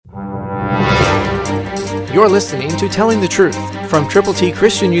You're listening to Telling the Truth from Triple T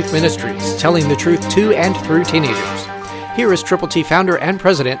Christian Youth Ministries, telling the truth to and through teenagers. Here is Triple T founder and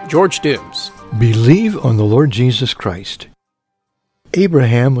president, George Dooms. Believe on the Lord Jesus Christ.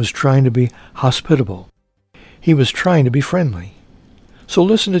 Abraham was trying to be hospitable. He was trying to be friendly. So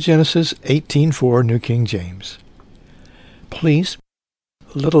listen to Genesis 18:4, New King James. Please,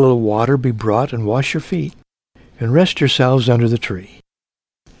 let a little water be brought and wash your feet, and rest yourselves under the tree.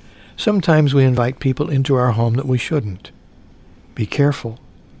 Sometimes we invite people into our home that we shouldn't. Be careful.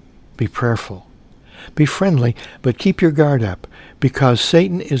 Be prayerful. Be friendly, but keep your guard up, because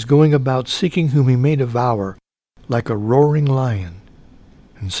Satan is going about seeking whom he may devour, like a roaring lion,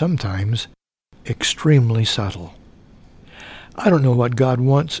 and sometimes extremely subtle. I don't know what God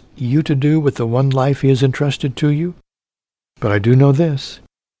wants you to do with the one life he has entrusted to you, but I do know this.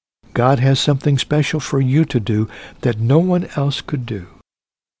 God has something special for you to do that no one else could do.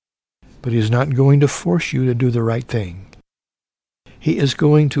 But he is not going to force you to do the right thing. He is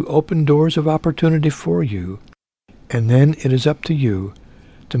going to open doors of opportunity for you, and then it is up to you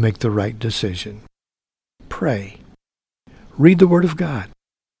to make the right decision. Pray. Read the Word of God.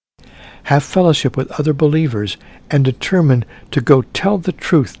 Have fellowship with other believers, and determine to go tell the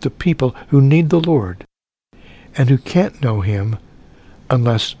truth to people who need the Lord and who can't know him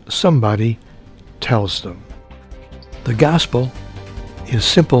unless somebody tells them. The gospel is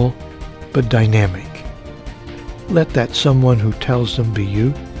simple but dynamic. Let that someone who tells them be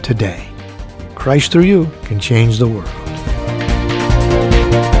you today. Christ through you can change the world.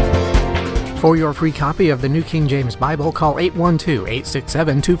 For your free copy of the New King James Bible, call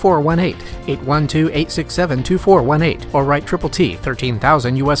 812-867-2418, 812-867-2418, or write Triple T,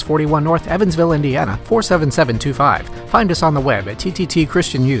 13,000 U.S. 41 North, Evansville, Indiana, 47725. Find us on the web at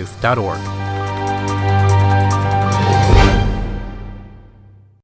tttchristianyouth.org.